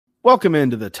Welcome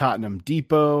into the Tottenham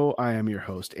Depot. I am your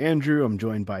host, Andrew. I'm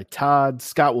joined by Todd.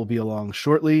 Scott will be along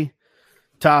shortly.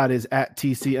 Todd is at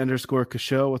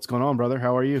TC_Kasho. What's going on, brother?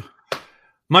 How are you?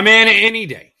 My man, any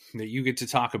day that you get to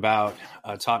talk about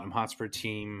a Tottenham Hotspur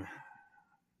team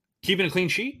keeping a clean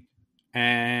sheet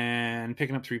and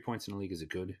picking up 3 points in the league is a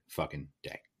good fucking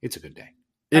day. It's a good day.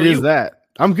 It is that.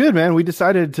 I'm good, man. We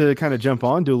decided to kind of jump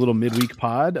on, do a little midweek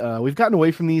pod. We've gotten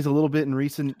away from these a little bit in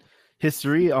recent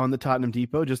history on the Tottenham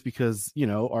Depot just because,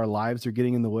 our lives are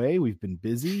getting in the way. We've been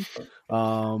busy.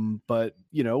 But,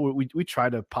 we try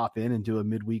to pop in and do a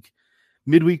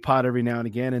midweek pod every now and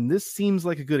again. And this seems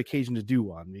like a good occasion to do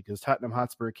one because Tottenham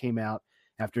Hotspur came out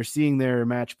after seeing their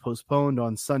match postponed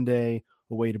on Sunday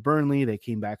away to Burnley. They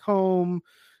came back home,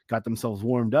 got themselves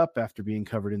warmed up after being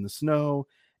covered in the snow,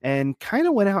 and kind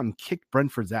of went out and kicked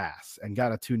Brentford's ass and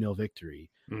got a 2-0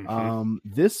 victory. Mm-hmm.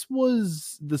 This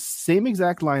was the same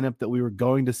exact lineup that we were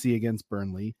going to see against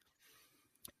Burnley,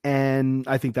 and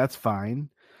I think that's fine.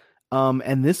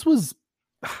 And this was,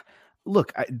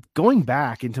 look, going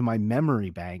back into my memory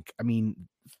bank, I mean,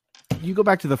 you go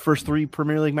back to the first 3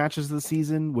 Premier League matches of the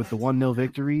season with the 1-0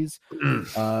 victories.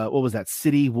 What was that?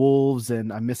 City, Wolves,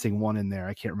 and I'm missing one in there.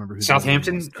 I can't remember who.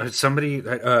 Southampton, something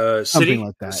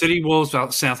like that. City, Wolves,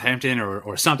 Southampton,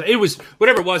 or something. It was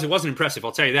whatever it was. It wasn't impressive.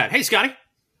 I'll tell you that. Hey, Scotty.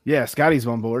 Yeah, Scotty's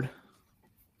on board.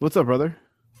 What's up, brother?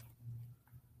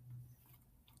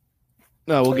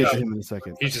 No, we'll get to him in a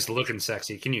second. He's just looking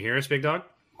sexy. Can you hear us, big dog?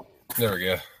 There we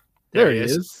go. There he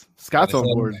is. Scott's on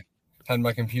board. Had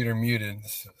my computer muted.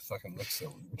 This fucking looks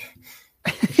so weird.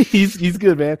 he's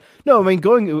good, man. No, I mean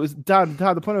Todd,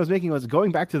 the point I was making was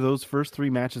going back to those first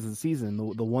 3 matches of the season,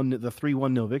 the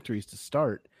 3-1-0 victories to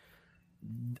start.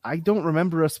 I don't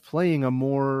remember us playing a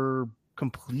more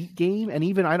complete game, and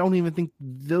even I don't even think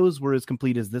those were as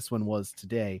complete as this one was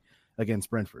today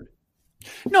against Brentford.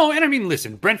 No, and I mean,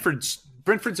 listen, Brentford's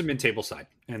a mid-table side,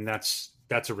 and that's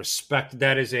a respect.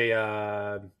 That is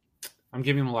I'm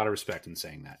giving them a lot of respect in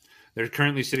saying that. They're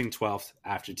currently sitting 12th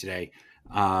after today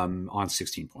on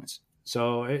 16 points.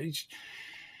 So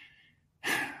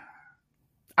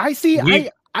I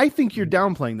think you're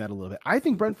downplaying that a little bit. I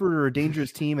think Brentford are a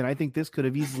dangerous team, and I think this could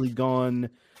have easily gone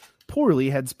poorly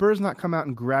had Spurs not come out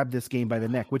and grabbed this game by the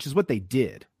neck, which is what they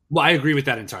did. Well, I agree with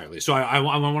that entirely. So I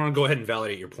want to go ahead and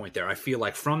validate your point there. I feel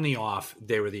like from the off,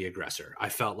 they were the aggressor. I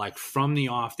felt like from the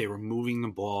off, they were moving the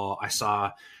ball. I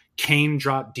saw Kane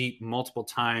drop deep multiple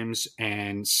times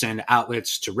and send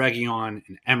outlets to Reguilon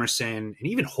and Emerson and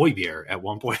even Højbjerg at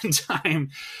one point in time.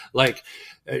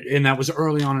 And that was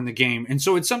early on in the game. And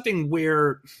so it's something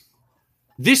where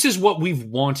this is what we've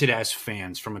wanted as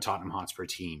fans from a Tottenham Hotspur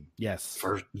team. Yes.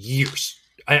 For years.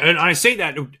 And I say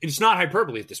that it's not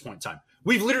hyperbole at this point in time.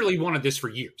 We've literally wanted this for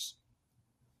years.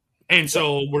 And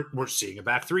so we're seeing a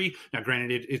back 3. Now,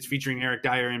 granted, it's featuring Eric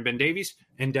Dyer and Ben Davies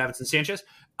and Davinson Sanchez.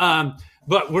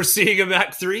 But we're seeing a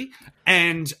back 3,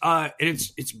 and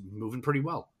it's moving pretty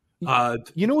well.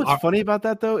 You know what's funny about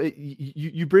that, though?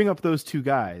 You bring up those 2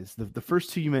 guys, the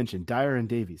first 2 you mentioned, Dyer and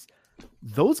Davies.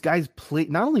 Those guys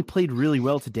not only played really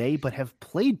well today, but have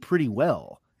played pretty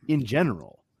well in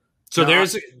general. So now,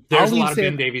 there's a lot of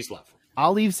Ben Davies left.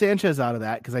 I'll leave Sanchez out of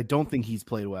that because I don't think he's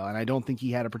played well, and I don't think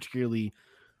he had a particularly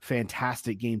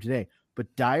fantastic game today.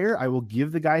 But Dyer, I will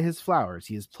give the guy his flowers.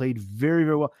 He has played very,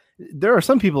 very well. There are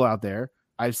some people out there,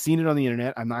 I've seen it on the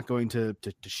internet. I'm not going to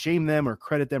shame them or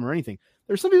credit them or anything.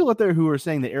 There's some people out there who are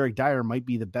saying that Eric Dyer might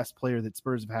be the best player that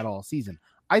Spurs have had all season.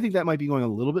 I think that might be going a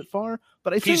little bit far,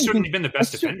 but he's certainly been the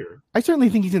best defender. I certainly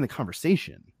think he's in the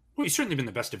conversation. Well, he's certainly been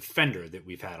the best defender that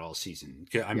we've had all season.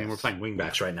 I mean, We're playing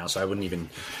wingbacks right now, so I wouldn't even,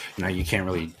 you can't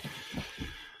really.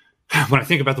 When I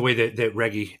think about the way that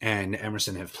Reggie and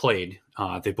Emerson have played,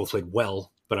 they both played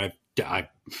well, but I've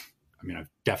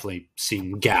definitely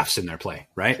seen gaffes in their play,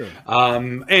 right? Sure.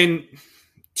 And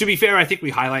to be fair, I think we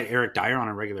highlight Eric Dyer on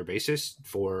a regular basis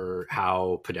for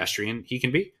how pedestrian he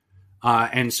can be.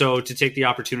 And so to take the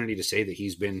opportunity to say that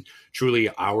he's been truly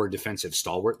our defensive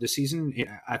stalwart this season,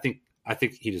 I think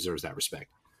he deserves that respect.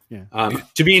 Yeah.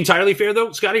 To be entirely fair,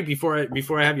 though, Scotty, before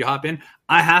I have you hop in,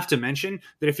 I have to mention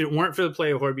that if it weren't for the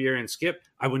play of Højbjerg and Skip,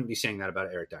 I wouldn't be saying that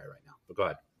about Eric Dyer right now. But go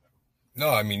ahead. No,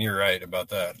 I mean, you're right about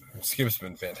that. Skip's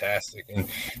been fantastic. And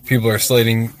people are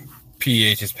slating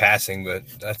PEH's passing, but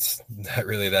that's not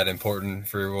really that important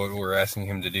for what we're asking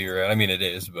him to do, right? I mean, it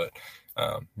is, but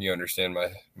you understand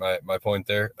my point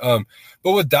there. But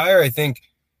with Dyer, I think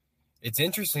it's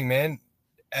interesting, man.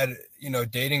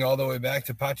 Dating all the way back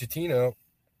to Pochettino,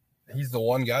 he's the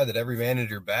one guy that every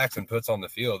manager backs and puts on the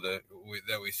field that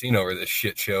we've seen over this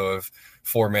shit show of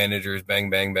 4 managers, bang,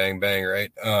 bang, bang, bang,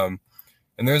 right?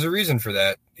 And And there's a reason for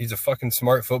that. He's a fucking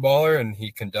smart footballer, and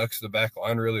he conducts the back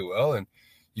line really well. And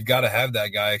you got to have that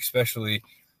guy, especially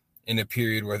in a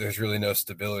period where there's really no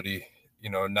stability,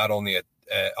 not only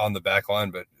on the back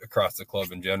line, but across the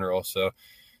club in general. So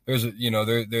there's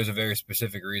a very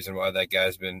specific reason why that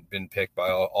guy's been picked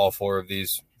by all four of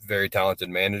these very talented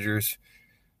managers,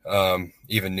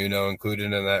 even Nuno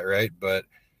included in that, right? But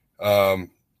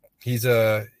he's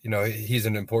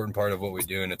an important part of what we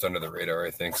do, and it's under the radar,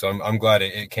 I think. So I'm glad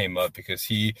it came up, because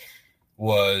he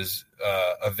was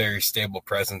a very stable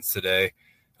presence today,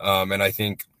 and I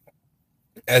think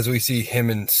as we see him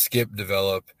and Skip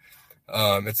develop,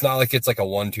 it's not like it's like a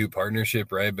 1-2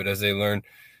 partnership, right? But as they learn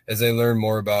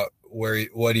more about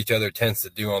what each other tends to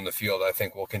do on the field, I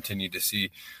think we'll continue to see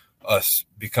us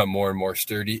become more and more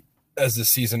sturdy as the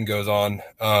season goes on.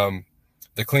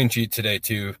 The clean sheet today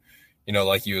too,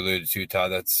 like you alluded to,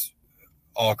 Todd, that's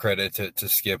all credit to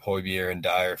Skip, Højbjerg, and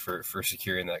Dyer for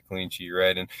securing that clean sheet,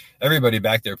 right? And everybody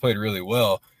back there played really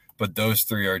well, but those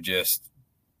three are just,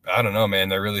 I don't know, man,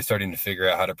 they're really starting to figure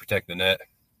out how to protect the net.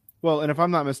 Well, and if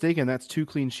I'm not mistaken, that's 2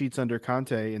 clean sheets under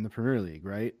Conte in the Premier League,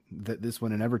 right? This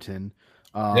one in Everton,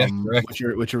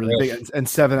 which are really big, and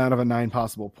 7 out of 9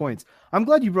 possible points. I'm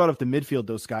glad you brought up the midfield,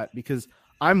 though, Scott, because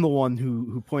I'm the one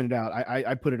who pointed out.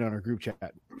 I put it on our group chat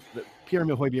that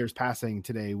Pierre-Emile Højbjerg's passing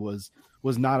today was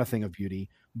not a thing of beauty,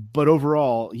 but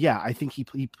overall, yeah, I think he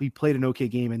played an okay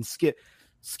game. And Skip.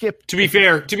 To be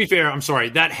fair, I'm sorry.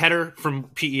 That header from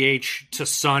PEH to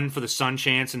Son for the Son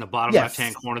chance in the bottom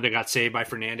left-hand corner that got saved by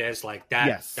Fernandez, like that.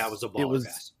 Yes, that was a ball.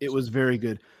 It was very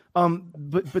good.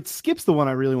 But Skip's the one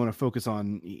I really want to focus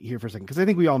on here for a second, because I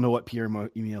think we all know what Pierre-Emile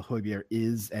Højbjerg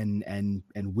is and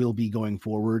will be going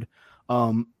forward.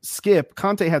 Skip,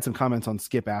 Conte had some comments on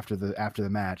Skip after the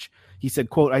match. He said,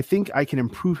 quote, "I think I can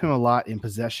improve him a lot in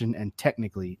possession and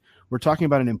technically. We're talking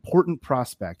about an important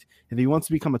prospect. If he wants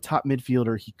to become a top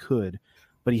midfielder, he could,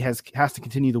 but he has to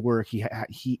continue the work.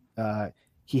 He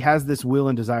has this will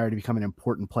and desire to become an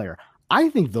important player." I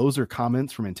think those are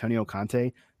comments from Antonio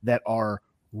Conte that are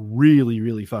really,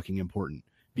 really fucking important,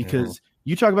 because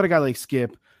you talk about a guy like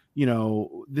Skip,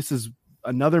 this is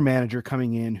another manager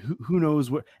coming in who knows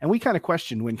what, and we kind of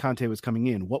questioned when Conte was coming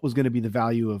in, what was going to be the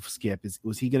value of Skip.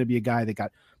 Was he going to be a guy that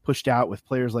got pushed out with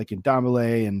players like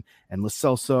Ndombele and Lo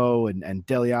Celso and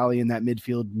Dele Alli in that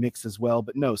midfield mix as well?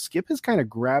 But no, Skip has kind of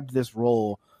grabbed this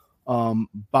role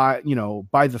by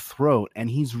the throat, and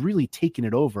he's really taken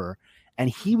it over. And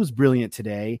he was brilliant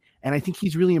today, and I think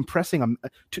he's really impressing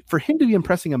for him to be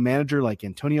impressing a manager like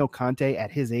Antonio Conte at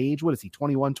his age. What is he,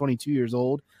 21, 22 years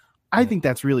old? I think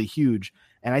that's really huge.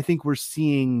 And I think we're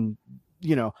seeing,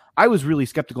 I was really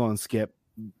skeptical on Skip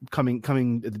coming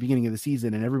at the beginning of the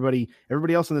season, and everybody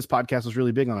else on this podcast was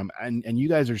really big on him. And you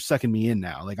guys are sucking me in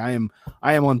now. Like I am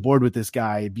on board with this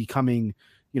guy becoming,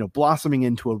 blossoming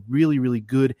into a really, really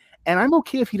good, and I'm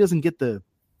okay if he doesn't get the,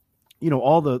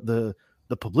 all the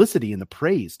publicity and the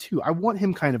praise too. I want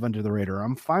him kind of under the radar.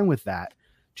 I'm fine with that.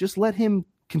 Just let him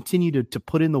continue to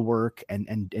put in the work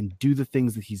and do the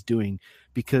things that he's doing,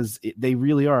 because they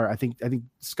really are. I think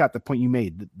Scott, the point you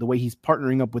made, the way he's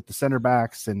partnering up with the center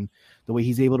backs and the way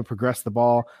he's able to progress the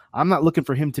ball. I'm not looking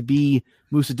for him to be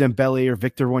Moussa Dembele or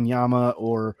Victor Wanyama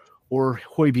or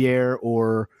Højbjerg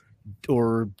or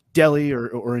Dele or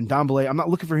Ndombele. I'm not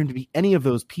looking for him to be any of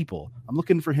those people. I'm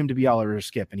looking for him to be Oliver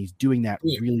Skip, and he's doing that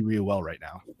really, really well right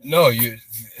now. No,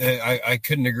 I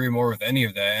couldn't agree more with any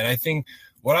of that. And I think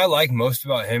what I like most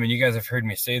about him, and you guys have heard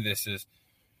me say this, is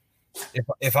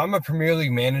if I'm a Premier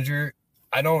League manager,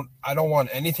 I don't want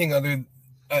anything from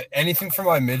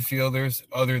my midfielders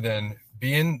other than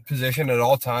be in position at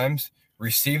all times,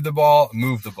 receive the ball,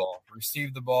 move the ball,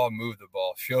 receive the ball, move the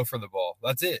ball, show for the ball.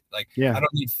 That's it. I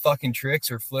don't need fucking tricks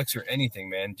or flicks or anything,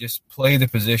 man. Just play the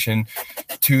position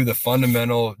to the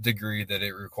fundamental degree that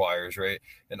it requires, right?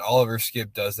 And Oliver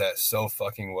Skip does that so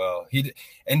fucking well.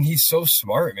 He's so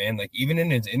smart, man. Like, even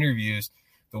in his interviews,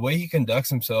 the way he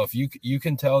conducts himself, you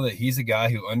can tell that he's a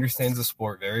guy who understands the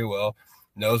sport very well,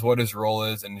 knows what his role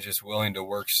is, and is just willing to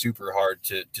work super hard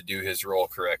to do his role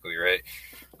correctly, right?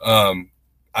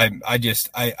 I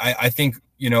think,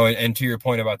 and to your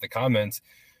point about the comments,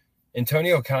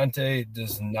 Antonio Conte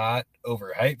does not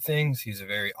overhype things. He's a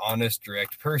very honest,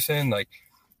 direct person. Like,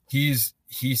 he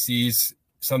sees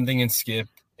something in Skip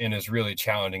and is really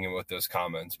challenging him with those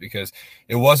comments, because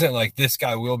it wasn't like this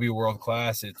guy will be world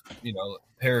class. It's,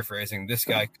 paraphrasing, this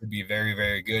guy could be very,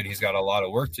 very good. He's got a lot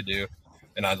of work to do,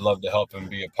 and I'd love to help him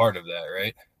be a part of that,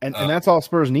 right? And that's all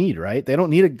Spurs need, right? They don't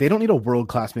need a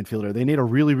world-class midfielder. They need a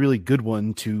really, really good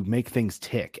one to make things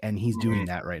tick, and he's doing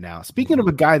that right now. Speaking of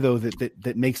a guy, though,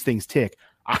 that makes things tick,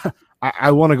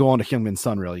 I want to go on to Heung-min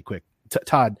Son really quick.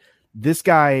 Todd, this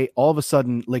guy all of a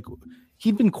sudden, like,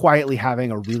 he'd been quietly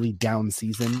having a really down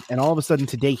season, and all of a sudden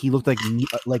today he looked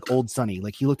like old Sonny.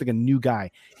 Like, he looked like a new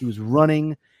guy. He was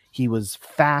running, he was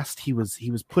fast, he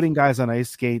was putting guys on ice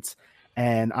skates,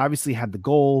 and obviously had the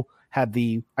goal, had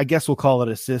the, I guess we'll call it,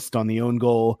 assist on the own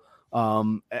goal.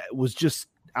 Was just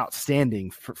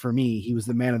outstanding for me. He was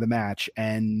the man of the match,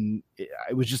 and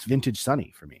it was just vintage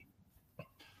Sonny for me.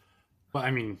 Well,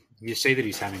 I mean, you say that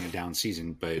he's having a down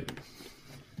season, but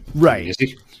right?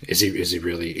 Is he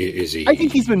really? Is he? I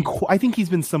think he's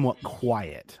been somewhat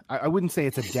quiet. I wouldn't say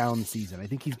it's a down season. I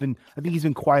think he's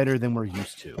been quieter than we're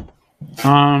used to.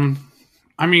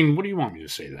 I mean, what do you want me to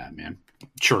say to that, man?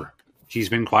 Sure, he's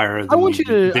been quieter. I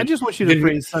just want you to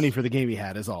praise Sonny for the game he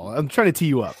had. Is all. I'm trying to tee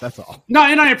you up. That's all. No,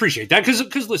 and I appreciate that because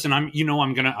listen,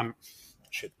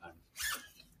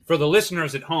 for the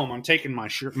listeners at home, I'm taking my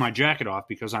jacket off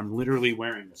because I'm literally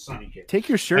wearing the Sonny kit. Take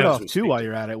your shirt off too while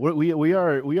you're at it. We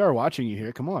are watching you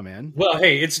here. Come on, man. Well,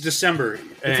 hey, it's December.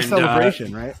 It's a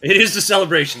celebration, right? It is the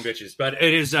celebration, bitches. But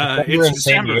it is. It's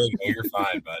December. You're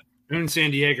fine, bud. I'm in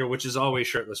San Diego, which is always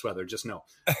shirtless weather. Just know.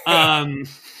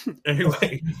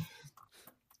 Anyway,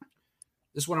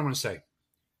 this is what I'm going to say: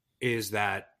 is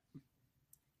that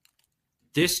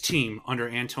this team under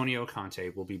Antonio Conte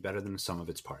will be better than the sum of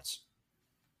its parts.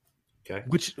 Okay.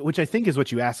 Which I think is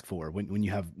what you ask for when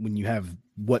you have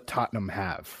what Tottenham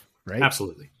have, right?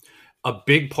 Absolutely. A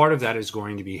big part of that is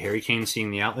going to be Harry Kane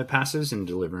seeing the outlet passes and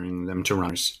delivering them to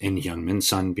runners, and Heung-min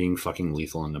Son being fucking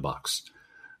lethal in the box.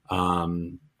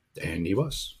 And he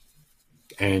was.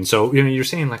 And so, you're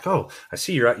saying like, oh, I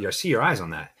see your eyes on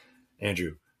that,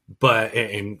 Andrew. But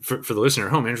and for the listener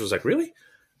at home, Andrew was like, really?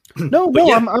 No,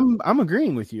 yeah. I'm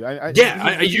agreeing with you.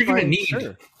 You're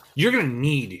gonna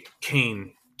need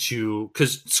Kane to,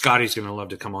 because Scotty's going to love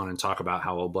to come on and talk about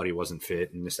how old Buddy wasn't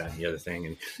fit and this, that, and the other thing.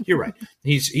 And you're right.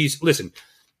 Listen,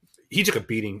 he took a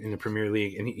beating in the Premier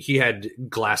League, and he had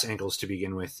glass ankles to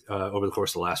begin with over the course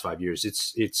of the last 5 years.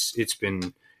 It's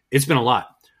been a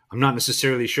lot. I'm not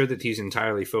necessarily sure that he's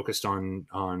entirely focused on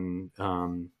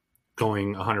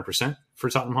going 100% for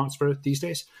Tottenham Hotspur these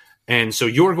days. And so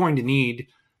you're going to need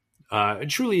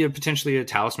potentially a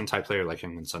talisman type player like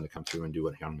Heung-min Son to come through and do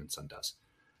what Heung-min Son does.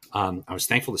 I was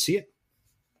thankful to see it.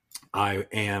 I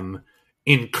am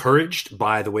encouraged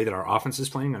by the way that our offense is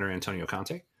playing under Antonio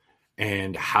Conte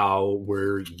and how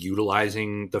we're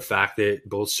utilizing the fact that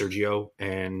both Sergio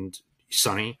and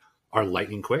Sonny are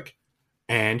lightning quick.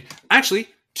 And actually,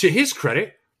 to his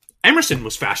credit, Emerson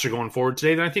was faster going forward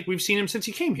today than I think we've seen him since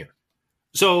he came here.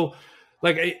 So,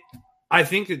 I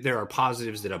think that there are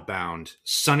positives that abound.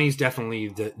 Sonny's definitely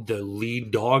the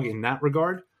lead dog in that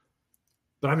regard.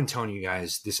 But I've been telling you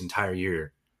guys this entire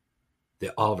year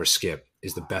that Oliver Skipp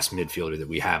is the best midfielder that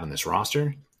we have in this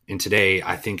roster. And today,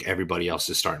 I think everybody else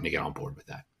is starting to get on board with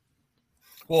that.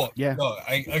 Well, yeah, no,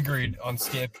 I agreed on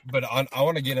Skipp, but I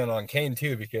want to get in on Kane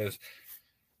too, because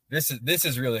this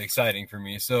is really exciting for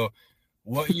me. So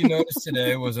what you noticed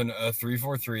today was a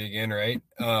 3-4-3 again, right?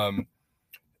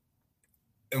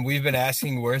 And we've been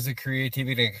asking, where's the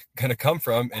creativity going to come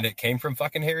from? And it came from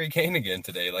fucking Harry Kane again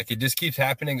today. Like, it just keeps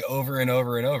happening over and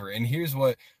over and over. And here's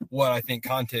what I think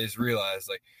Conte has realized.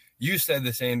 Like, you said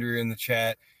this, Andrew, in the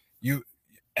chat.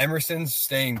 Emerson's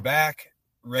staying back.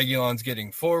 Reguilon's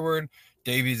getting forward.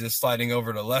 Davies is sliding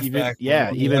over to left back.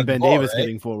 Yeah, even Ben Davis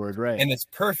getting forward, right? And it's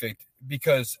perfect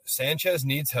because Sanchez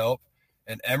needs help.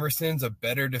 And Emerson's a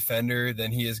better defender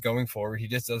than he is going forward. He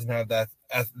just doesn't have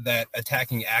that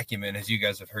attacking acumen, as you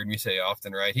guys have heard me say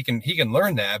often, right? He can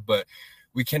learn that, but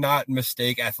we cannot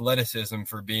mistake athleticism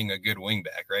for being a good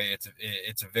wingback, right?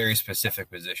 It's a very specific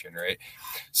position, right?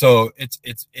 So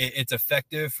it's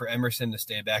effective for Emerson to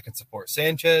stay back and support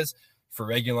Sanchez, for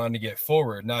Reguilon to get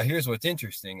forward. Now, here's what's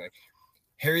interesting: like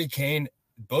Harry Kane.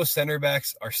 Both center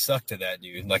backs are sucked to that,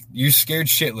 dude. Like, you're scared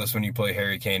shitless when you play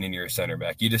Harry Kane and you're a center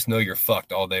back. You just know you're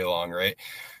fucked all day long, right?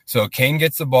 So Kane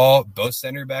gets the ball. Both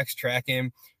center backs track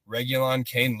him. Reguilon,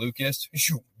 Kane, Lucas,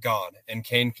 shoot, gone. And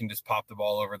Kane can just pop the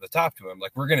ball over the top to him.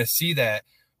 Like, we're going to see that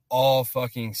all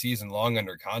fucking season long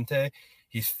under Conte.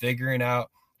 He's figuring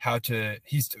out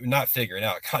he's not figuring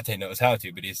out, Conte knows how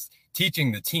to, but he's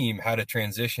teaching the team how to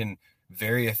transition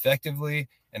very effectively.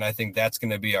 And I think that's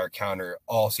going to be our counter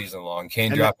all season long.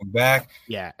 Kane dropping back.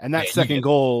 Yeah. And that second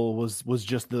goal was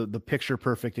just the picture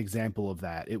perfect example of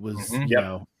that. It was,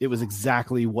 it was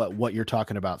exactly what you're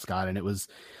talking about, Scott. And it was,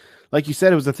 like you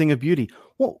said, it was a thing of beauty.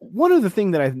 Well, one of the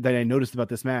things that I noticed about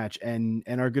this match, and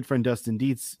our good friend Dustin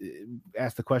Dietz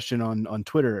asked the question on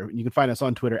Twitter. You can find us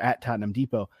on Twitter at Tottenham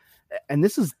Depot. And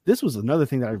this was another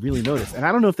thing that I really noticed. And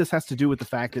I don't know if this has to do with the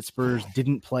fact that Spurs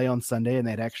didn't play on Sunday and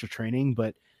they had extra training,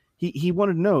 but he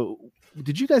wanted to know,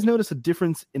 did you guys notice a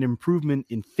difference in improvement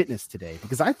in fitness today?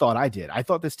 Because I thought I did. I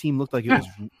thought this team looked like it was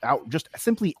just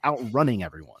simply outrunning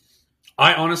everyone.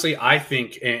 I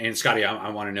think, and Scotty, I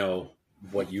want to know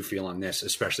what you feel on this,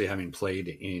 especially having played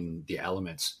in the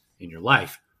elements in your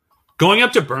life. Going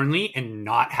up to Burnley and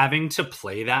not having to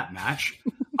play that match,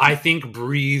 I think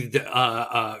breathed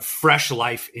fresh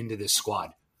life into this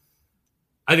squad.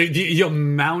 I think the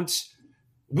amount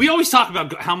we always talk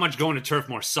about how much going to Turf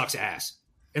Moor sucks ass,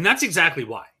 and that's exactly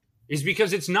why. Is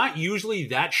because it's not usually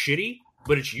that shitty,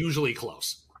 but it's usually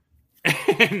close.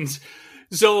 And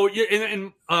so,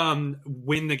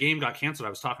 when the game got canceled, I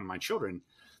was talking to my children.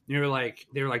 They were like,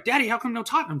 "Daddy, how come no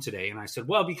Tottenham today?" And I said,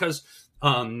 "Well, because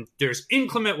there's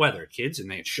inclement weather, kids."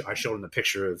 And I showed them the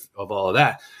picture of all of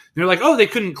that. And they're like, "Oh, they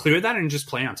couldn't clear that and just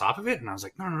play on top of it." And I was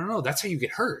like, "No. That's how you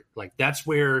get hurt. Like that's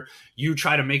where you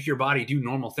try to make your body do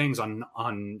normal things on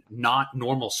not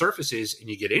normal surfaces, and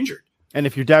you get injured." And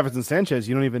if you're Davinson Sanchez,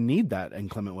 you don't even need that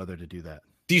inclement weather to do that.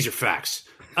 These are facts.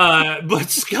 But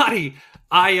Scotty,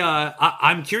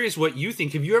 I'm curious what you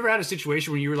think. Have you ever had a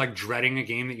situation where you were like dreading a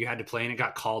game that you had to play and it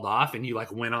got called off and you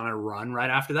like went on a run right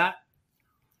after that?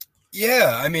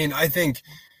 Yeah. I mean, I think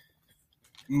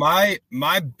my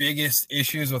biggest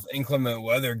issues with inclement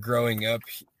weather growing up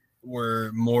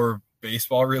were more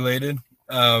baseball related.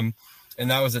 And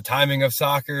that was the timing of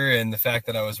soccer and the fact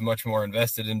that I was much more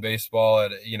invested in baseball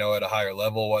at a higher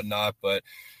level, whatnot. But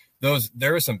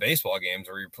there were some baseball games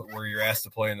where you're asked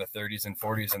to play in the 30s and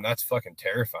 40s, and that's fucking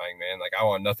terrifying, man. Like I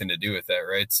want nothing to do with that,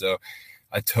 right? So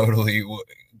I totally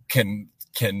can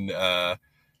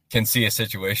see a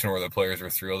situation where the players were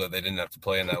thrilled that they didn't have to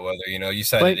play in that weather. You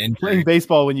cited injury. Playing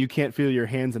baseball when you can't feel your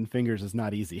hands and fingers is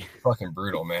not easy. Fucking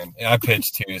brutal, man. And I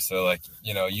pitch too, so like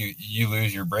you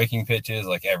lose your breaking pitches,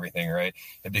 like everything, right?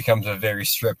 It becomes a very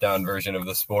stripped down version of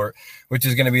the sport, which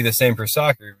is going to be the same for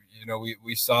soccer.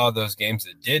 We saw those games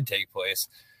that did take place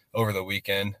over the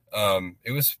weekend.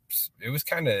 It was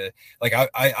kind of like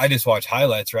I just watched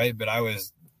highlights, right? But I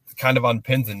was kind of on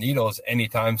pins and needles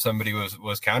anytime somebody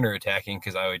was counterattacking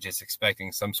because I was just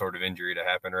expecting some sort of injury to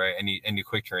happen, right? Any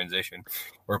quick transition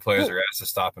where players are asked to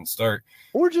stop and start,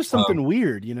 or just something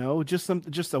weird, just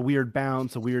a weird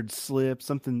bounce, a weird slip,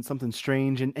 something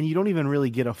strange, and you don't even really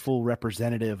get a full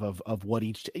representative of what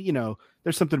each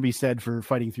there's something to be said for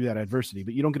fighting through that adversity,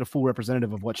 but you don't get a full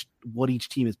representative of what each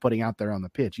team is putting out there on the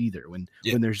pitch either when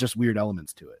there's just weird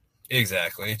elements to it.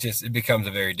 Exactly. It becomes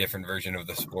a very different version of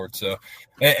the sport. So,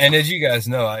 and as you guys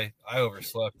know, I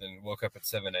overslept and woke up at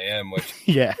 7 a.m., which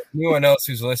anyone else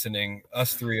who's listening,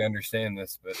 us three understand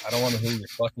this, but I don't want to hear your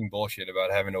fucking bullshit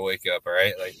about having to wake up. All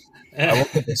right. Like I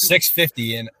woke up at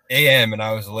 6:50 a.m. and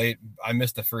I was late. I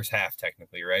missed the first half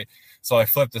technically. Right. So I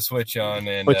flipped the switch on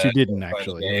but you didn't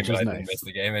actually, which was nice. I didn't miss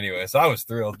the game anyway. So I was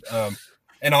thrilled.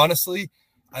 And honestly,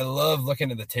 I love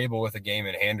looking at the table with a game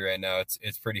in hand right now.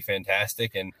 It's pretty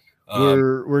fantastic. And,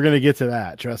 we're gonna get to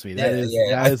that. Trust me, that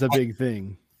is a big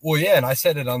thing. Well, yeah, and I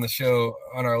said it on the show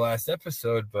on our last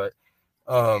episode, but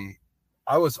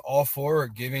I was all for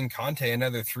giving Conte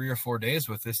another 3 or 4 days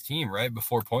with this team right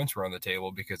before points were on the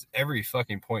table because every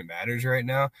fucking point matters right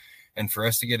now, and for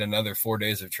us to get another 4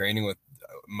 days of training with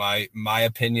my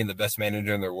opinion, the best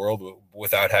manager in the world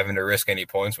without having to risk any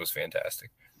points was fantastic.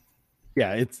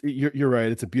 Yeah, you're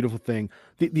right. It's a beautiful thing.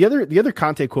 The other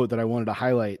Conte quote that I wanted to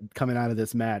highlight coming out of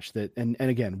this match that, and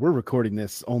again, we're recording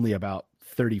this only about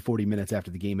 30, 40 minutes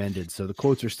after the game ended. So the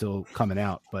quotes are still coming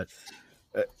out, but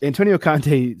Antonio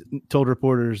Conte told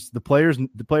reporters, the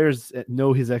players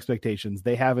know his expectations.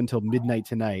 They have until midnight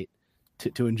tonight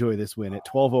to enjoy this win. At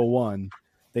 12:01,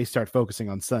 they start focusing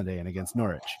on Sunday and against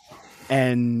Norwich.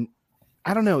 And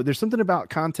I don't know, there's something about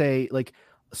Conte, like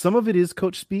some of it is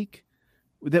coach speak,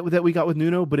 that we got with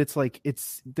Nuno, but it's like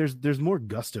there's more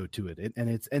gusto to it,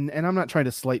 and I'm not trying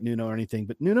to slight Nuno or anything,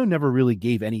 but Nuno never really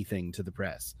gave anything to the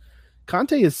press.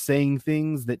 Conte is saying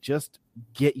things that just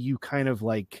get you kind of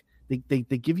like they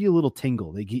give you a little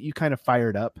tingle, they get you kind of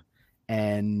fired up,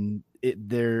 and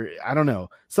I don't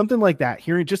know, something like that.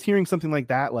 Hearing something like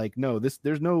that, like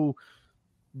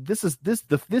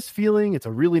this feeling, it's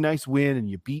a really nice win, and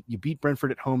you beat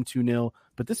Brentford at home 2-0,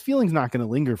 but this feeling's not going to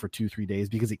linger for 2-3 days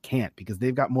because it can't, because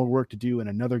they've got more work to do and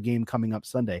another game coming up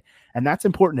Sunday. And that's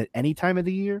important at any time of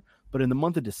the year, but in the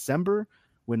month of December,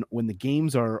 when the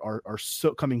games are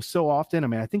so coming so often, I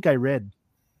mean, I think I read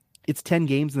it's 10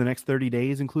 games in the next 30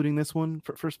 days, including this one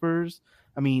for Spurs.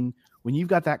 I mean, when you've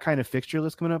got that kind of fixture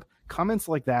list coming up, comments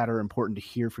like that are important to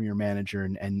hear from your manager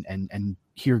and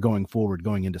hear going forward,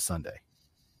 going into Sunday.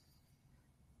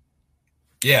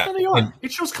 Yeah, and they are.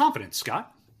 It shows confidence,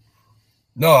 Scott.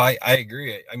 No, I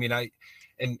agree. I mean,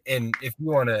 and if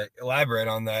you want to elaborate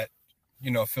on that,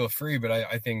 feel free. But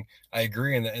I think I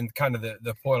agree. And kind of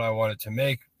the point I wanted to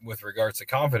make with regards to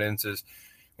confidence is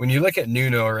when you look at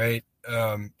Nuno, right?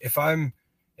 If I'm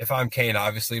Kane,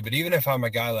 obviously, but even if I'm a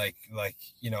guy like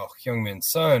Heung-min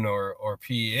Son or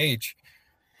PEH,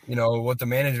 what the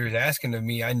manager is asking of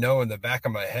me, I know in the back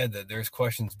of my head that there's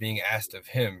questions being asked of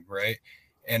him, right?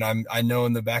 And I know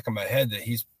in the back of my head that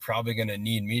he's probably going to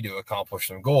need me to accomplish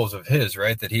some goals of his,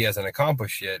 right, that he hasn't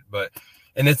accomplished yet.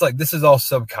 And it's like, this is all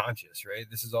subconscious, right?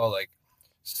 This is all like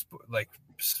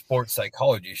sports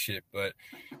psychology shit. But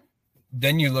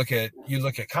then you look at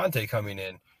Conte coming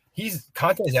in.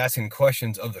 Conte is asking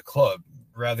questions of the club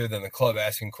rather than the club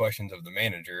asking questions of the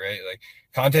manager, right? Like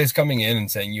Conte is coming in and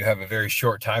saying, you have a very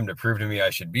short time to prove to me I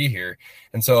should be here.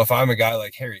 And so if I'm a guy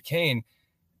like Harry Kane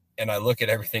and I look at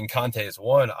everything Conte has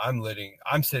won,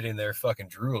 I'm sitting there fucking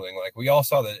drooling. Like we all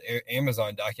saw the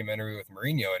Amazon documentary with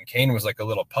Mourinho, and Kane was like a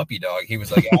little puppy dog. He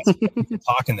was like asking to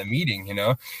talk in the meeting,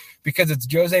 because it's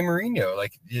Jose Mourinho.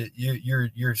 Like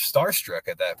you're starstruck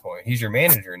at that point. He's your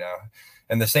manager now.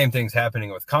 And the same thing's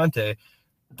happening with Conte,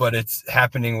 but it's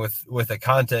happening with a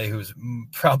Conte who's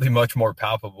probably much more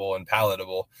palpable and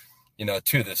palatable,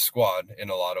 to this squad in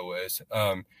a lot of ways.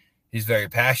 He's very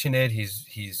passionate.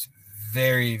 He's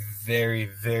very, very,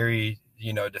 very,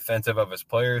 defensive of his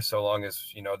players, so long as,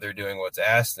 they're doing what's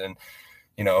asked and,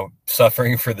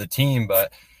 suffering for the team.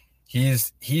 But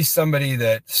he's somebody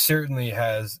that certainly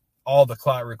has all the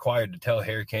clout required to tell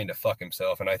Harry Kane to fuck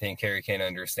himself. And I think Harry Kane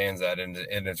understands that and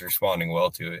is responding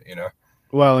well to it,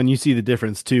 Well, and you see the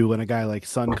difference too when a guy like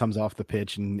Son comes off the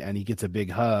pitch and he gets a big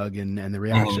hug and the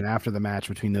reaction after the match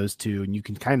between those two. And you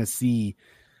can kind of see,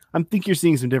 I think you're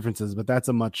seeing some differences, but that's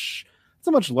a much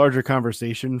larger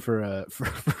conversation for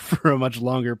a much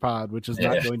longer pod, which is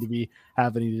not going to be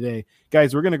happening today.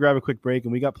 Guys, we're going to grab a quick break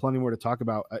and we got plenty more to talk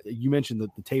about. You mentioned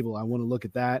the table. I want to look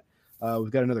at that.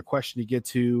 We've got another question to get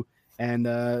to, and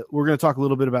we're going to talk a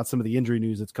little bit about some of the injury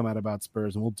news that's come out about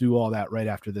Spurs, and we'll do all that right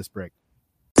after this break.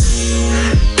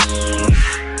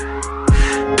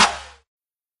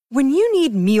 When you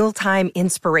need mealtime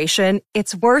inspiration,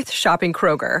 it's worth shopping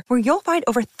Kroger, where you'll find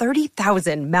over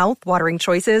 30,000 mouth-watering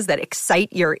choices that excite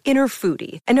your inner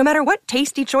foodie. And no matter what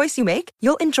tasty choice you make,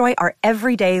 you'll enjoy our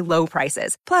everyday low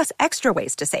prices, plus extra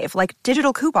ways to save, like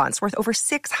digital coupons worth over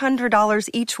 $600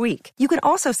 each week. You can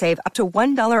also save up to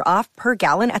 $1 off per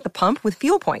gallon at the pump with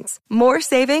fuel points. More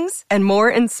savings and more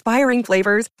inspiring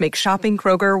flavors make shopping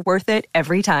Kroger worth it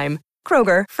every time.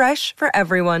 Kroger, fresh for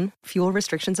everyone. Fuel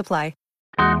restrictions apply.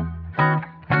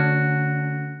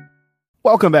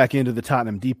 Welcome back into the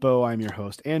Tottenham Depot. I'm your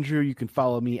host, Andrew. You can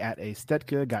follow me at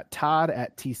Astetka. Got Todd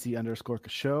at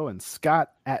TC_Kasho and Scott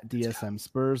at DSM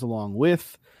Spurs along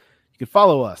with. You can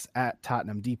follow us at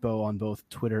Tottenham Depot on both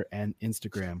Twitter and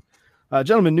Instagram.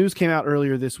 Gentlemen, news came out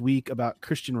earlier this week about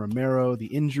Christian Romero. The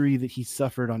injury that he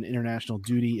suffered on international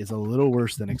duty is a little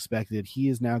worse than expected. He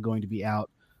is now going to be out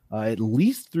at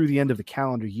least through the end of the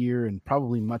calendar year and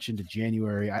probably much into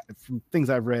January. From things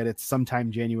I've read, it's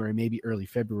sometime January, maybe early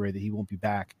February that he won't be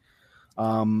back.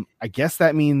 I guess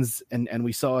that means, and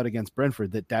we saw it against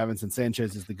Brentford, that Davinson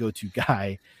Sanchez is the go-to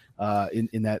guy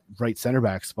in that right center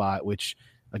back spot, which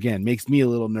again makes me a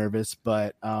little nervous.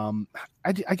 But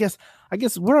I guess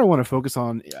what I want to focus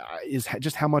on is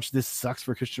just how much this sucks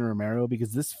for Christian Romero,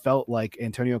 because this felt like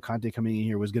Antonio Conte coming in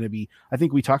here was going to be, I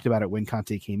think we talked about it when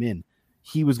Conte came in,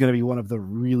 he was going to be one of the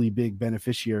really big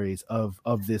beneficiaries of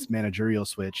this managerial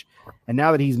switch. And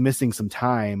now that he's missing some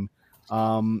time,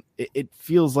 it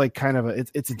feels like kind of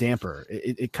it's a damper.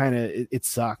 It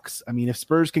sucks. I mean, if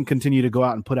Spurs can continue to go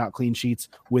out and put out clean sheets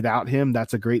without him,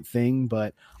 that's a great thing.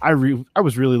 But I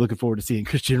was really looking forward to seeing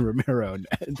Christian Romero,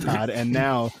 Todd, and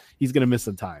now he's going to miss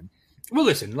some time. Well,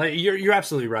 listen, like you're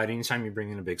absolutely right. Anytime you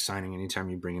bring in a big signing, anytime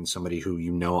you bring in somebody who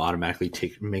automatically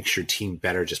makes your team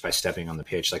better just by stepping on the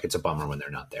pitch, like it's a bummer when they're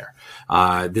not there.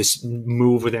 This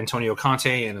move with Antonio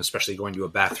Conte, and especially going to a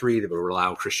back three that would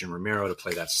allow Christian Romero to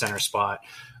play that center spot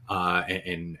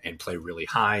and play really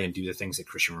high and do the things that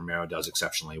Christian Romero does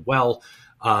exceptionally well,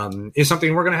 is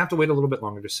something we're going to have to wait a little bit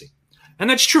longer to see. And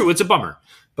that's true. It's a bummer.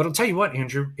 But I'll tell you what,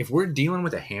 Andrew, if we're dealing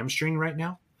with a hamstring right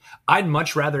now, I'd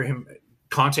much rather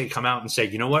Conte come out and say,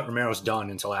 you know what, Romero's done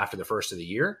until after the first of the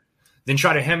year, then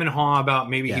try to hem and haw about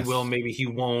maybe he will, maybe he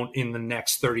won't in the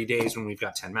next 30 days when we've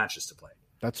got 10 matches to play.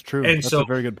 That's true. And that's a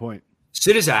very good point.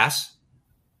 Sit his ass,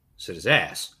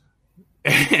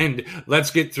 and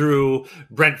let's get through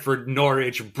Brentford,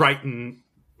 Norwich, Brighton,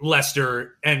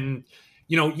 Leicester, and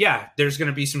there's going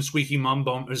to be some squeaky bum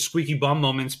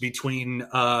moments between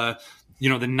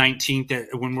the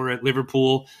 19th when we're at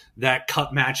Liverpool, that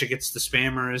cup match against the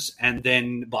Spammers, and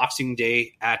then Boxing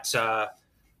Day at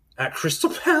at Crystal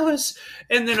Palace,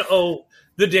 and then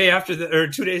the day after or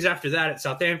 2 days after that at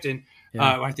Southampton.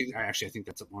 Yeah. I think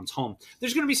that's one's home.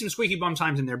 There's going to be some squeaky bum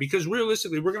times in there because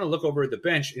realistically, we're going to look over at the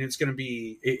bench and it's going to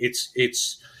be going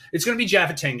to be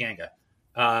Jaffa Tanganga,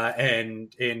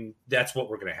 and that's what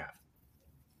we're going to have.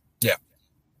 Yeah.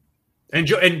 And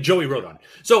Joey Rodon.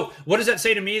 So what does that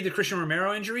say to me? The Christian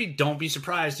Romero injury? Don't be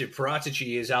surprised if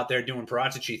Paratici is out there doing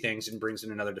Paratici things and brings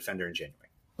in another defender in January.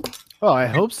 Well, I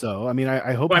hope so. I mean,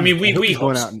 I hope. Well, I mean, we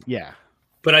hope out. Yeah,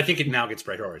 but I think it now gets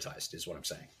prioritized. Is what I'm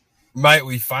saying. Might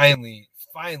we finally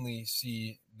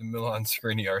see the Milan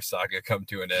Skriniar saga come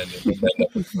to an end?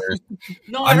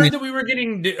 No, I heard that we were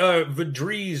getting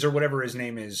Vries or whatever his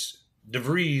name is.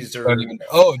 DeVries or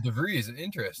DeVries,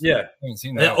 interesting. Yeah, I haven't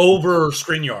seen that over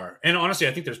Skriniar. And honestly,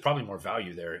 I think there's probably more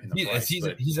value there in the price.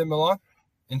 He's in Milan,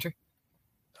 Inter,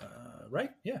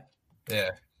 right? Yeah.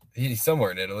 He's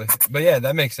somewhere in Italy, but yeah,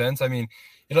 that makes sense. I mean,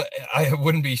 I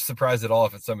wouldn't be surprised at all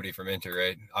if it's somebody from Inter,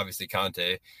 right? Obviously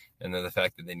Conte, and then the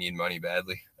fact that they need money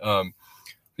badly.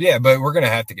 Yeah, but we're gonna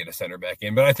have to get a center back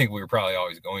in. But I think we were probably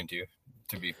always going to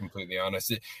be completely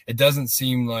honest. It doesn't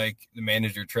seem like the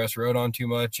manager trusts Rodon too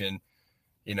much, and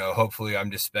hopefully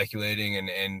I'm just speculating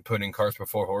and putting carts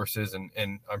before horses,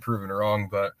 and I'm proven wrong.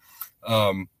 But,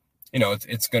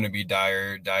 it's going to be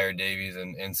Dyer, Davies,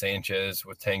 and Sanchez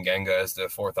with Tanganga as the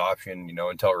fourth option,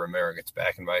 until Romero gets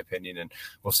back, in my opinion, and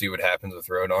we'll see what happens with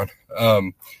Rodon.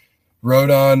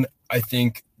 Rodon, I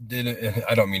think,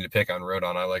 I don't mean to pick on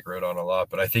Rodon. I like Rodon a lot,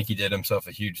 but I think he did himself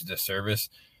a huge disservice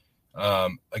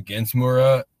against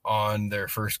Mura on their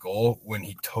first goal when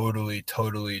he totally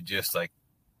just like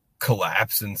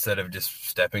collapse instead of just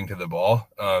stepping to the ball.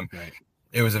 Right.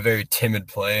 It was a very timid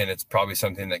play, and it's probably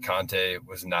something that Conte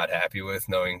was not happy with,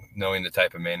 knowing the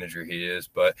type of manager he is.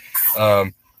 But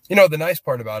the nice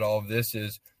part about all of this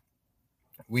is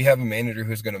we have a manager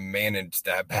who's going to manage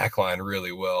that back line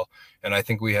really well, and I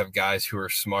think we have guys who are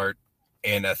smart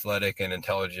and athletic and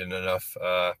intelligent enough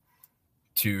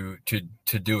to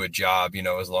do a job,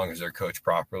 as long as they're coached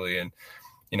properly. And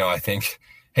I think,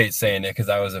 hate saying it because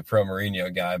I was a pro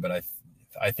Mourinho guy, but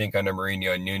I think under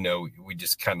Mourinho and Nuno, we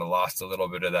just kind of lost a little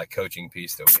bit of that coaching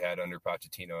piece that we had under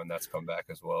Pochettino, and that's come back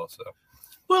as well. So,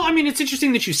 well, I mean, it's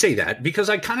interesting that you say that because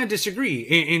I kind of disagree.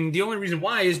 And the only reason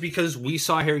why is because we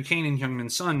saw Harry Kane and Heung-min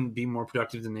Son be more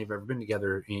productive than they've ever been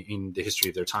together in the history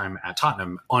of their time at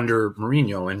Tottenham under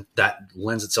Mourinho, and that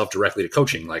lends itself directly to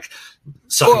coaching. Like,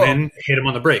 suck him in, hit him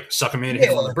on the break, suck him in, hit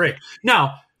him on the break.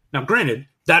 Now, granted,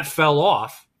 that fell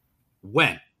off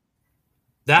when?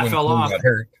 When fell off. Got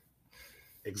hurt.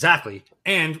 Exactly.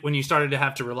 And when you started to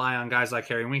have to rely on guys like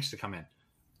Harry Winks to come in.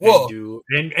 Well,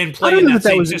 and play in that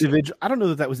same system. I don't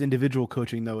know that was individual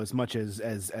coaching though, as much as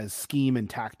scheme and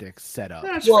tactics set up.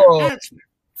 That's fair.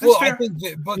 I think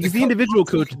because the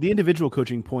individual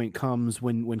coaching point comes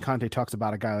when Conte talks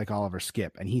about a guy like Oliver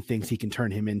Skipp, and he thinks he can turn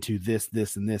him into this,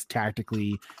 and this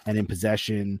tactically and in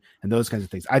possession and those kinds of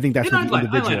things. I think that's what the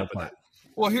individual part.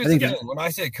 Well, here's the thing. When I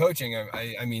say coaching,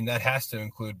 I mean that has to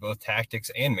include both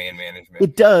tactics and man management.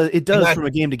 It does from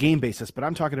a game-to-game basis, but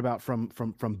I'm talking about from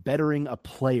bettering a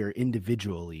player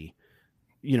individually,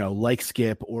 like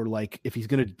Skipp, or like if he's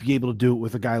going to be able to do it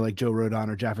with a guy like Joe Rodon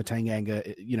or Jaffa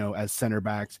Tanganga, as center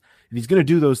backs. If he's going to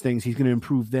do those things, he's going to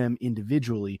improve them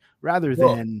individually rather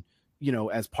than,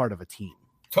 as part of a team.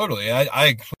 Totally.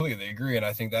 I completely agree, and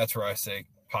I think that's where I say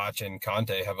Poch and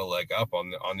Conte have a leg up on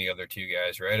the other two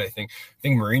guys, right? I think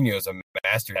Mourinho is a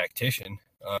master tactician,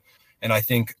 and I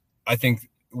think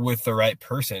with the right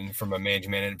person from a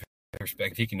management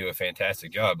perspective, he can do a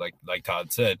fantastic job. Like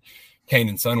Todd said, Kane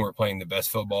and Son were playing the best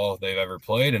football they've ever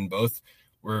played, and both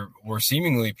were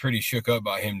seemingly pretty shook up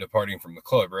by him departing from the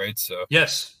club, right? So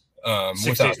yes,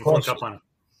 6 days before Cup final.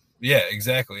 Yeah,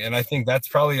 exactly. And I think that's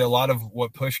probably a lot of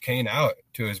what pushed Kane out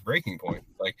to his breaking point.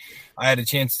 Like, I had a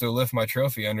chance to lift my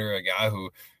trophy under a guy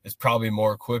who is probably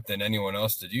more equipped than anyone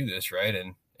else to do this, right?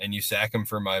 And you sack him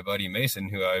for my buddy Mason,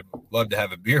 who I'd love to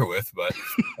have a beer with, but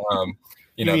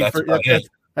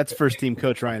that's first team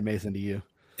coach Ryan Mason to you.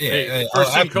 Yeah,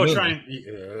 first team coach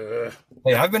Ryan.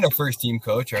 Hey, I've been a first team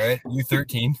coach, all right?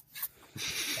 U13.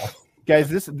 Guys,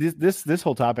 this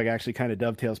whole topic actually kind of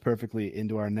dovetails perfectly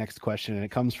into our next question, and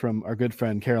it comes from our good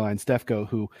friend Caroline Stefko,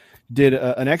 who did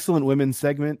an excellent women's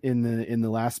segment in the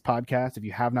last podcast. If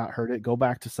you have not heard it, go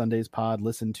back to Sunday's pod,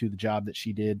 listen to the job that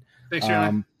she did,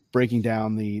 breaking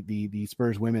down the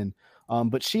Spurs women.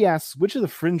 But she asks, which of the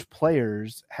fringe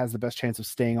players has the best chance of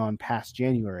staying on past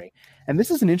January? And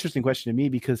this is an interesting question to me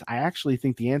because I actually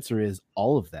think the answer is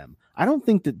all of them. I don't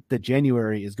think that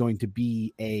January is going to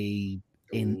be a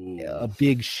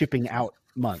big shipping out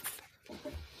month.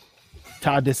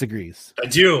 Todd disagrees. I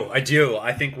do.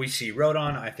 I think we see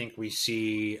Rodon. I think we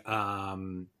see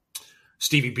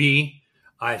Stevie B.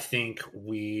 I think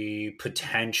we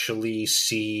potentially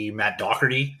see Matt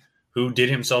Doherty, who did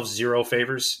himself zero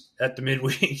favors at the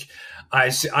midweek. I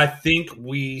think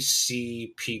we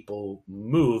see people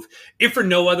move, if for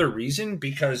no other reason,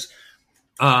 because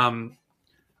I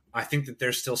think that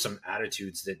there's still some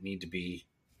attitudes that need to be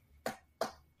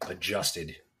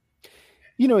adjusted.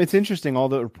 You know, it's interesting. All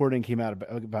the reporting came out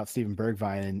about Steven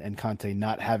Bergwijn and Conte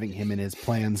not having him in his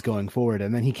plans going forward,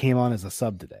 and then he came on as a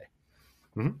sub today.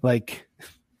 Mm-hmm. Like,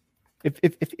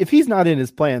 if he's not in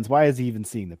his plans, why is he even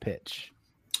seeing the pitch?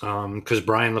 Because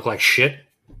Brian looked like shit.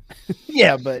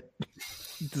 Yeah, but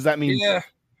does that mean? Yeah.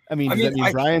 Does that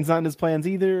mean Brian's not in his plans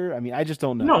either? I mean, I just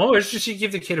don't know. No, it's just you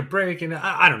give the kid a break, and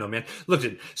I don't know, man. Look,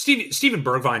 Steven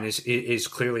Bergwijn is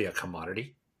clearly a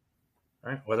commodity.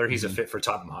 Right, whether he's a fit for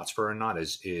Tottenham Hotspur or not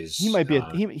is he might be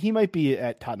he might be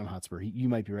at Tottenham Hotspur. You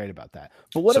might be right about that.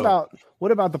 But what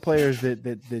about the players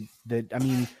that I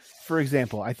mean, for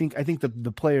example, I think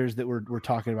the players that we're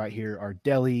talking about here are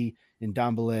Dele and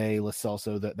Ndombele, Lo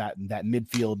Celso, that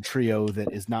midfield trio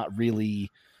that is not really,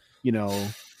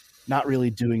 not really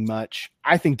doing much.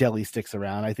 I think Dele sticks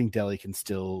around. I think Dele can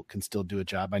still do a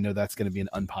job. I know that's going to be an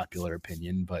unpopular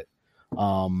opinion, but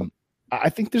I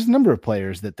think there's a number of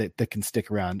players that can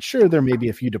stick around. Sure, there may be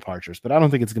a few departures, but I don't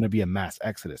think it's going to be a mass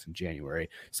exodus in January.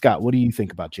 Scott, what do you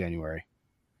think about January?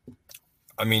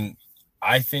 I mean,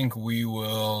 I think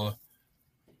we'll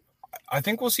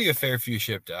see a fair few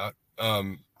shipped out.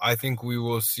 I think we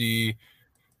will see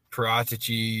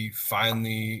Paratici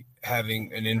finally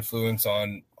having an influence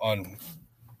on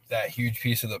that huge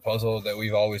piece of the puzzle that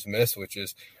we've always missed, which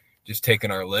is just taking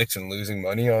our licks and losing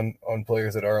money on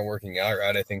players that aren't working out,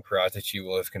 right? I think Paratici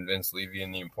will have convinced Levy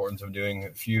in the importance of doing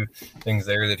a few things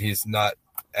there that he's not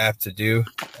apt to do.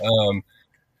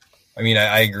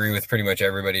 I agree with pretty much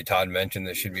everybody Todd mentioned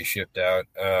that should be shipped out.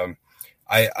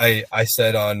 I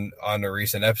said on a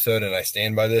recent episode, and I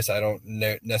stand by this, I don't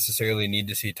necessarily need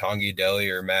to see Tanguy Dele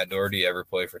or Matt Doherty ever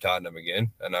play for Tottenham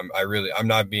again. And I'm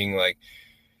not being like,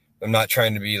 I'm not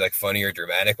trying to be like funny or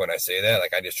dramatic when I say that.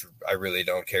 Like, I really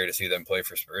don't care to see them play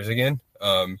for Spurs again.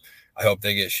 I hope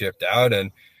they get shipped out.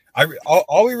 And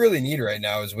all we really need right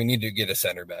now is we need to get a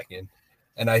center back in.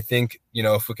 And I think,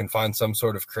 if we can find some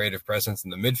sort of creative presence in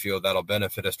the midfield, that'll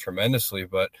benefit us tremendously.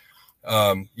 But,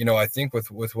 I think with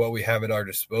what we have at our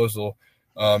disposal,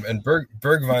 and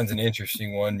Bergwijn's an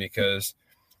interesting one because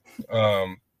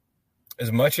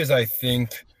as much as I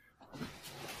think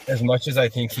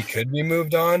he could be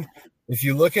moved on, if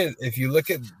you look at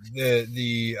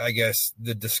the I guess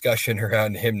the discussion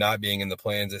around him not being in the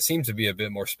plans, it seems to be a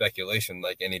bit more speculation,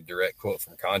 like any direct quote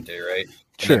from Conte, right?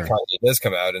 Sure. And Conte does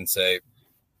come out and say,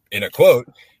 in a quote,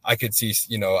 I could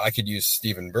use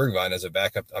Steven Bergwijn as a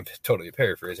backup. I'm totally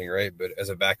paraphrasing, right? But as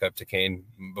a backup to Kane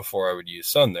before I would use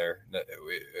Son there.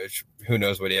 Who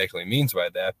knows what he actually means by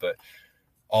that? But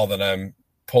all that I'm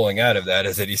pulling out of that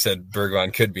is that he said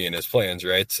Bergwijn could be in his plans,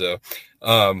 right? So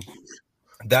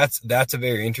that's a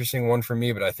very interesting one for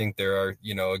me. But I think there are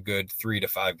a good 3 to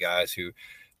 5 guys who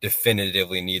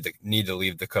definitively need to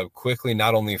leave the club quickly,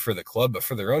 not only for the club but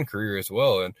for their own career as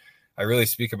well. And I really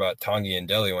speak about Tanguy and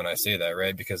Dele when I say that,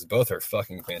 right? Because both are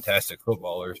fucking fantastic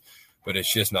footballers, but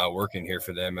it's just not working here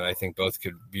for them. And I think both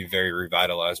could be very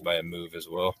revitalized by a move as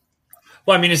well.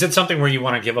 Well, I mean, is it something where you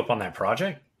want to give up on that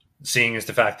project? Seeing as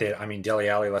the fact that, Dele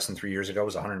Alli less than 3 years ago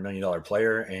was a $100 million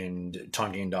player, and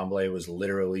Tanguy Ndombele was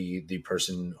literally the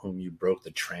person whom you broke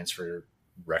the transfer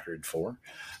record for.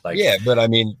 Yeah, but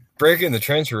breaking the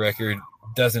transfer record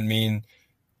doesn't mean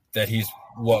that he's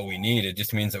what we need. It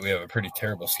just means that we have a pretty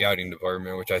terrible scouting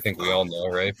department, which I think we all know,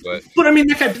 right? But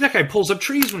that guy pulls up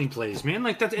trees when he plays, man.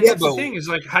 Like that's the thing is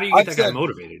like, how do you get that guy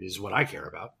motivated? Is what I care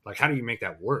about. Like, how do you make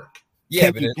that work?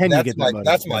 Yeah,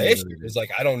 that's my issue. Is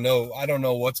like I don't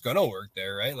know what's gonna work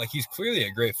there, right? Like he's clearly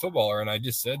a great footballer, and I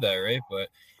just said that, right? But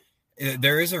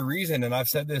there is a reason, and I've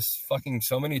said this fucking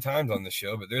so many times on the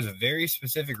show, but there's a very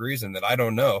specific reason that I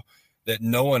don't know that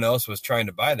no one else was trying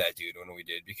to buy that dude when we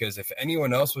did. Because if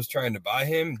anyone else was trying to buy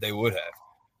him, they would have.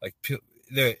 Like,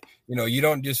 you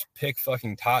don't just pick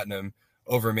fucking Tottenham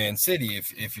over Man City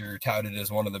if you're touted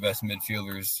as one of the best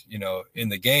midfielders, in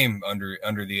the game under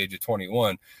the age of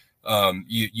 21.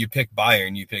 You pick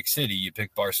Bayern, you pick City, you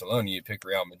pick Barcelona, you pick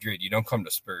Real Madrid. You don't come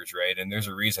to Spurs, right? And there's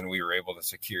a reason we were able to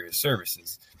secure his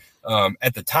services.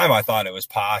 At the time, I thought it was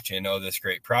Poch and this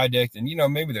great project. And,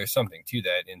 maybe there's something to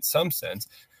that in some sense.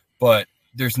 But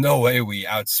there's no way we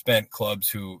outspent clubs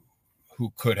who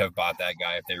could have bought that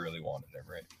guy if they really wanted him,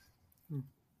 right?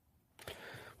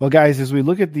 Well, guys, as we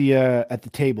look at the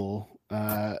table,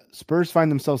 Spurs find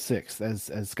themselves sixth,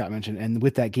 as Scott mentioned, and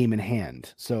with that game in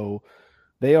hand. So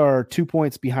they are 2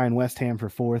 points behind West Ham for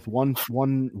fourth, one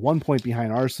point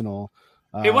behind Arsenal.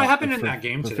 Hey, what happened in that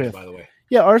game today, by the way?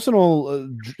 Yeah, Arsenal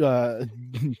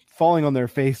falling on their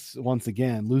face once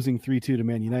again, losing 3-2 to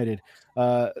Man United.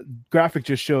 Graphic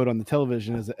just showed on the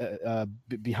television as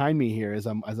behind me here as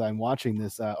I'm watching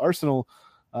this. Arsenal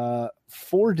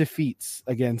 4 defeats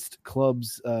against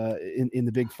clubs in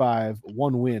the Big Five,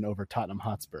 1 win over Tottenham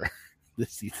Hotspur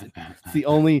this season. It's the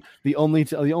only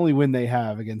win they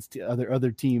have against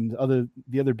other teams,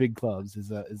 the other big clubs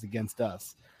is against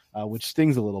us, which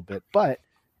stings a little bit. But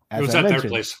as it was at their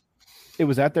place. It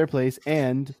was at their place,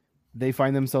 and they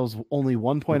find themselves only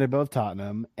 1 point above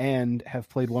Tottenham and have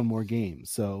played 1 more game.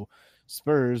 So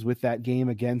Spurs, with that game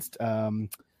against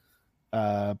Burnley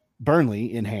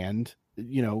in hand,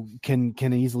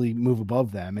 can easily move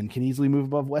above them and can easily move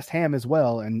above West Ham as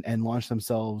well and launch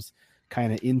themselves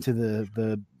kind of into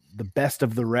the best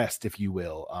of the rest, if you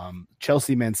will.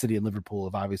 Chelsea, Man City, and Liverpool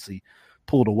have obviously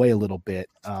pulled away a little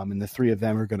bit, and the 3 of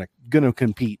them are gonna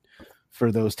compete for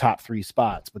those top 3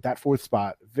 spots. But that 4th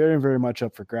spot, very, very much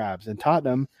up for grabs. And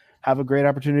Tottenham have a great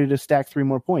opportunity to stack 3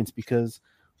 more points because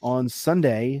on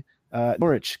Sunday,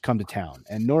 Norwich come to town.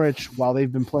 And Norwich, while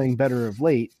they've been playing better of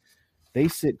late, they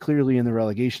sit clearly in the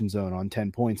relegation zone on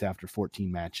 10 points after 14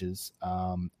 matches.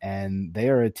 And they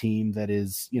are a team that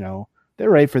is, they're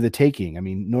right for the taking. I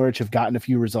mean, Norwich have gotten a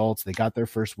few results. They got their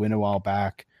first win a while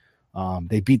back.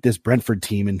 They beat this Brentford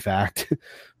team, in fact.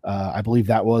 I believe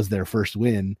that was their first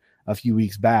win a few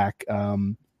weeks back.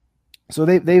 So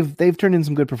they've turned in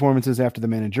some good performances after the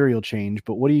managerial change.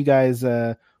 But what do you guys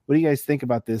think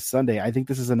about this Sunday? I think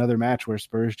this is another match where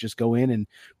Spurs just go in and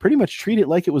pretty much treat it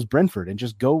like it was Brentford and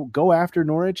just go after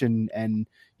Norwich. And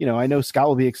I know Scott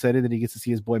will be excited that he gets to see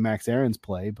his boy Max Aarons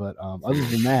play. But other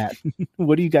than that,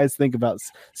 what do you guys think about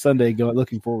Sunday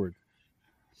looking forward?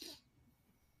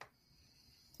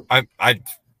 I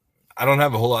don't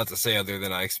have a whole lot to say other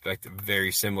than I expect a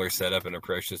very similar setup and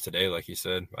approach to today. Like you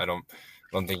said, I don't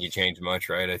think you change much,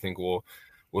 right? I think we'll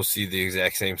see the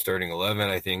exact same starting 11.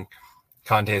 I think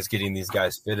Conte is getting these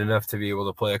guys fit enough to be able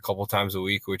to play a couple times a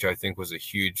week, which I think was a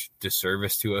huge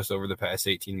disservice to us over the past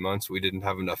 18 months. We didn't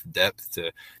have enough depth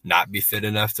to not be fit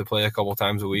enough to play a couple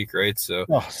times a week, right? So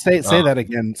say that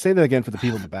again. Say that again for the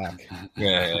people in the back.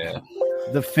 Yeah.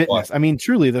 The fitness. I mean,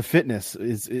 truly, the fitness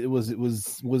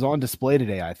was on display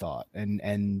today, I thought, and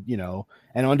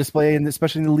on display, and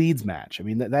especially in the Leeds match. I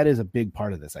mean, that is a big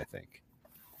part of this. I think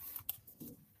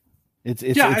it's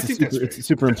a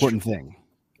super important thing.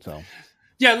 So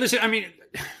yeah, listen, I mean,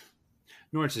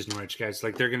 Norwich is Norwich, guys.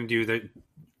 Like they're going to do the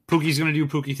Pookie's going to do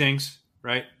Pookie things,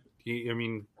 right? I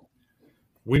mean,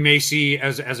 we may see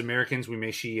as Americans, we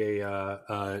may see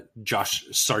a Josh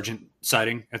Sargent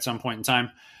sighting at some point in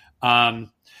time.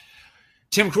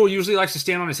 Tim Krul usually likes to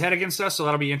stand on his head against us, so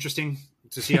that'll be interesting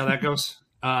to see how that goes.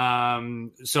 But I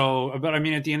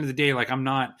mean, at the end of the day, like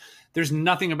there's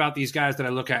nothing about these guys that I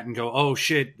look at and go, oh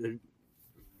shit,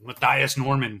 Matthias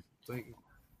Norman. It's like,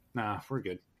 nah, we're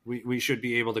good. We should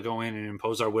be able to go in and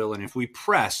impose our will. And if we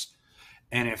press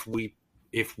and if we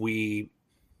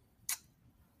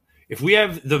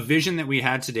have the vision that we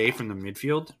had today from the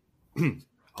midfield,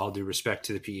 all due respect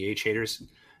to the PEH haters,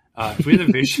 if we have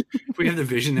the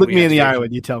vision that look me in the eye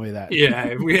when you tell me that. Yeah,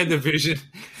 if we had the vision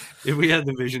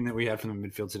that we had from the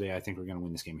midfield today, I think we're going to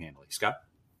win this game handily. Scott?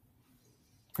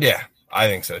 Yeah, I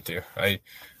think so too. I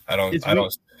don't.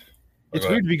 It's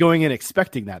weird to be going in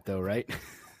expecting that, though, right?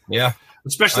 Yeah,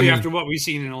 especially after what we've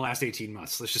seen in the last 18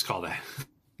 months. Let's just call that.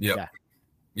 Yep.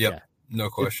 Yeah. No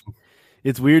question.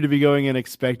 It's weird to be going in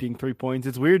expecting 3 points.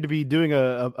 It's weird to be doing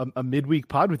a midweek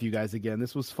pod with you guys again.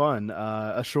 This was fun.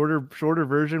 A shorter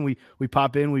version. We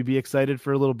pop in, we be excited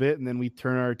for a little bit, and then we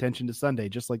turn our attention to Sunday,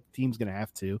 just like the team's going to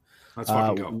have to. Let's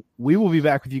fucking go. We will be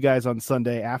back with you guys on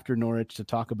Sunday after Norwich to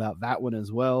talk about that one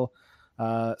as well.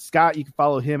 Scott, you can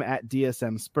follow him at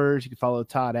DSM Spurs. You can follow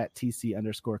Todd at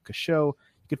TC_Kasho. You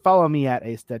can follow me at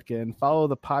Astetka and follow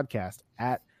the podcast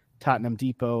at Tottenham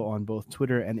Depot on both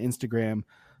Twitter and Instagram.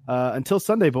 Until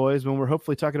Sunday, boys, when we're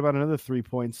hopefully talking about another 3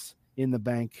 points in the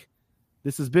bank.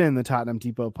 This has been the Tottenham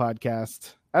Depot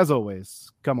podcast. As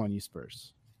always, come on, you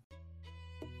Spurs.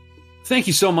 Thank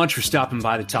you so much for stopping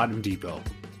by the Tottenham Depot.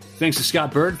 Thanks to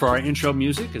Scott Bird for our intro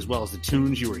music, as well as the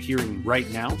tunes you are hearing right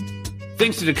now.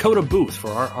 Thanks to Dakota Booth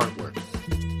for our artwork.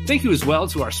 Thank you as well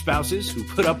to our spouses who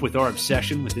put up with our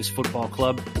obsession with this football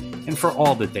club and for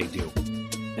all that they do.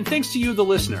 And thanks to you, the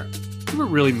listener, who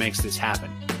really makes this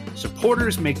happen.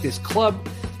 Supporters make this club,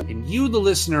 and you, the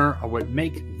listener, are what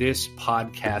make this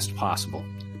podcast possible.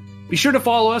 Be sure to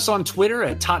follow us on Twitter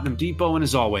at Tottenham Depot, and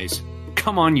as always,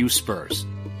 Come on, you Spurs.